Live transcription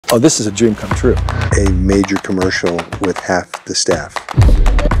Oh, this is a dream come true. A major commercial with half the staff.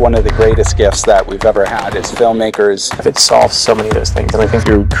 One of the greatest gifts that we've ever had is filmmakers. It solves so many of those things, and I think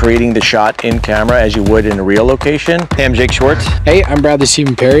you're creating the shot in camera as you would in a real location. Hey, I'm Jake Schwartz. Hey, I'm Bradley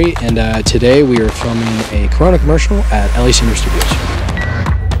Stephen Perry, and today we are filming a Corona commercial at LA Center Studios.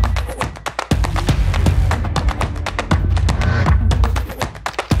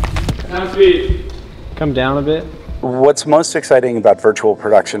 come down a bit. What's most exciting about virtual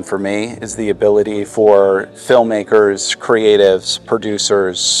production for me is the ability for filmmakers, creatives,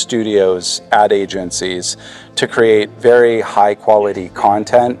 producers, studios, ad agencies to create very high quality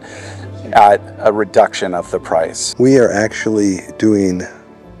content at a reduction of the price. We are actually doing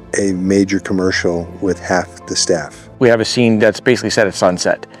a major commercial with half the staff. We have a scene that's basically set at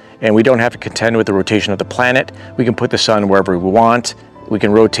sunset, and we don't have to contend with the rotation of the planet. We can put the sun wherever we want. We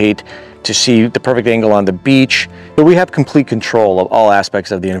can rotate to see the perfect angle on the beach, but we have complete control of all aspects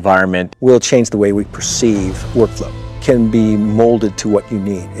of the environment. We'll change the way we perceive workflow. It can be molded to what you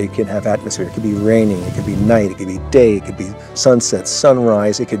need. It can have atmosphere, it could be raining, it could be night, it could be day, it could be sunset,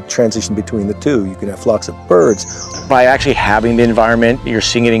 sunrise, it could transition between the two. You can have flocks of birds. By actually having the environment, you're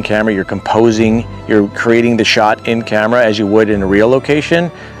seeing it in camera, you're composing, you're creating the shot in camera as you would in a real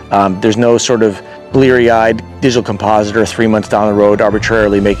location. There's no sort of bleary-eyed digital compositor 3 months down the road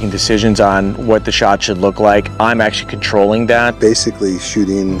arbitrarily making decisions on what the shot should look like. I'm actually controlling that. Basically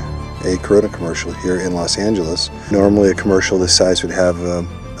shooting a Corona commercial here in Los Angeles. Normally a commercial this size would have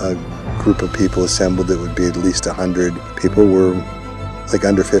a group of people assembled that would be at least 100 people. We're like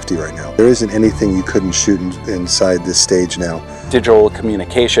under 50 right now. There isn't anything you couldn't shoot inside this stage now. Digital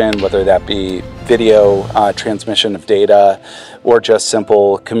communication, whether that be video transmission of data or just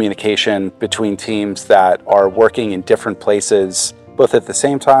simple communication between teams that are working in different places, both at the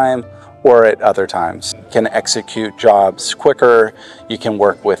same time or at other times. You can execute jobs quicker, you can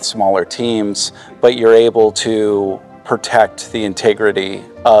work with smaller teams, but you're able to protect the integrity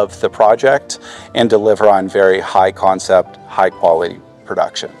of the project and deliver on very high concept, high quality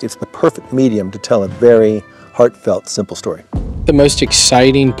production. It's the perfect medium to tell a very heartfelt, simple story. The most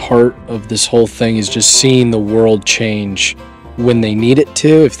exciting part of this whole thing is just seeing the world change when they need it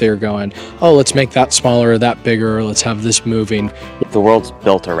to. If they're going, oh, let's make that smaller or that bigger, or let's have this moving. The world's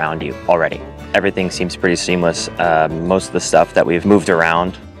built around you already. Everything seems pretty seamless. Most of the stuff that we've moved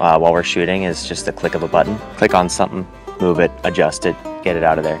around while we're shooting is just a click of a button. Click on something, move it, adjust it, get it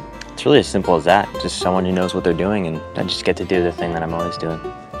out of there. It's really as simple as that. Just someone who knows what they're doing, and I just get to do the thing that I'm always doing.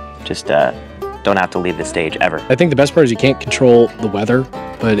 Just don't have to leave the stage ever. I think the best part is you can't control the weather,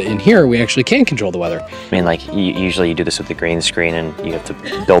 but in here we actually can control the weather. I mean, like, usually you do this with the green screen and you have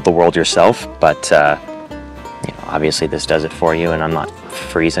to build the world yourself, but you know, obviously this does it for you, and I'm not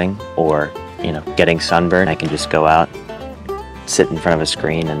freezing or, you know, getting sunburned. I can just go out, sit in front of a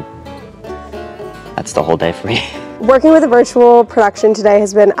screen, and that's the whole day for me. Working with a virtual production today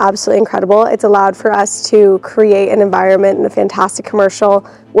has been absolutely incredible. It's allowed for us to create an environment and a fantastic commercial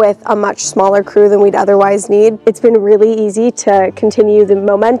with a much smaller crew than we'd otherwise need. It's been really easy to continue the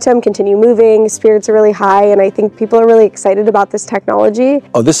momentum, continue moving, spirits are really high, and I think people are really excited about this technology.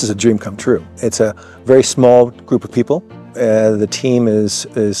 Oh, this is a dream come true. It's a very small group of people. The team is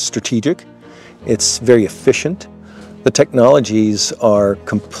strategic. It's very efficient. The technologies are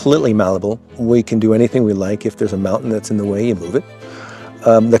completely malleable. We can do anything we like. If there's a mountain that's in the way, you move it.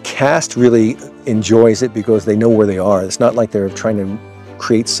 The cast really enjoys it because they know where they are. It's not like they're trying to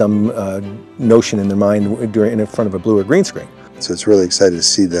create some notion in their mind in front of a blue or green screen. So it's really exciting to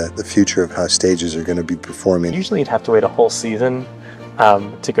see the future of how stages are going to be performing. Usually you'd have to wait a whole season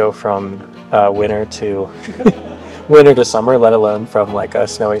to go from winter to winter to summer, let alone from like a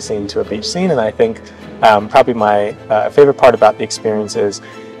snowy scene to a beach scene. And I think probably my favorite part about the experience is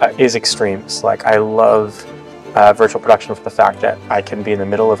extremes. Like, I love virtual production for the fact that I can be in the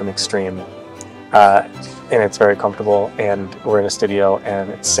middle of an extreme and it's very comfortable, and we're in a studio and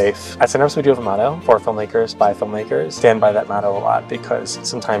it's safe. At Sometimes we do have a motto for filmmakers, by filmmakers. Stand by that motto a lot, because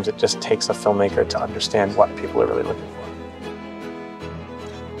sometimes it just takes a filmmaker to understand what people are really looking for.